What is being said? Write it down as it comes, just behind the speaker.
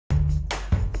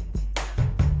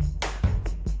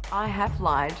I have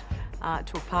lied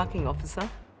to a parking officer.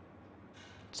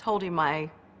 Told him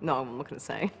no, I'm not going to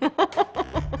say.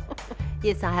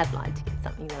 Yes, I have lied to get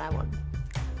something that I want.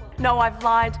 No, I've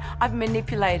lied. I've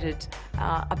manipulated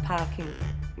a parking,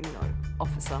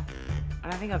 officer. I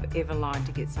don't think I've ever lied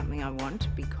to get something I want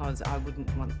because I wouldn't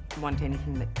want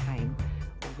anything that came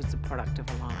or was the product of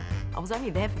a lie. I was only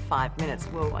there for 5 minutes.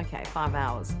 Well, okay, 5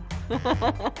 hours.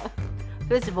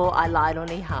 First of all, I lied on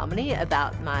eHarmony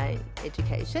about my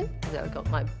education. So I got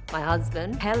my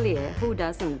husband. Hell yeah, who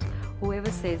doesn't?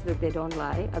 Whoever says that they don't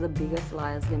lie are the biggest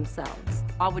liars themselves.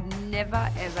 I would never,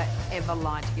 ever, ever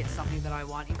lie to get something that I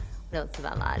want. What else have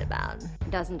I lied about?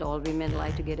 Doesn't all women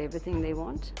lie to get everything they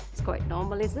want? It's quite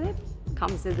normal, isn't it?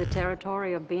 Comes with the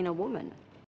territory of being a woman.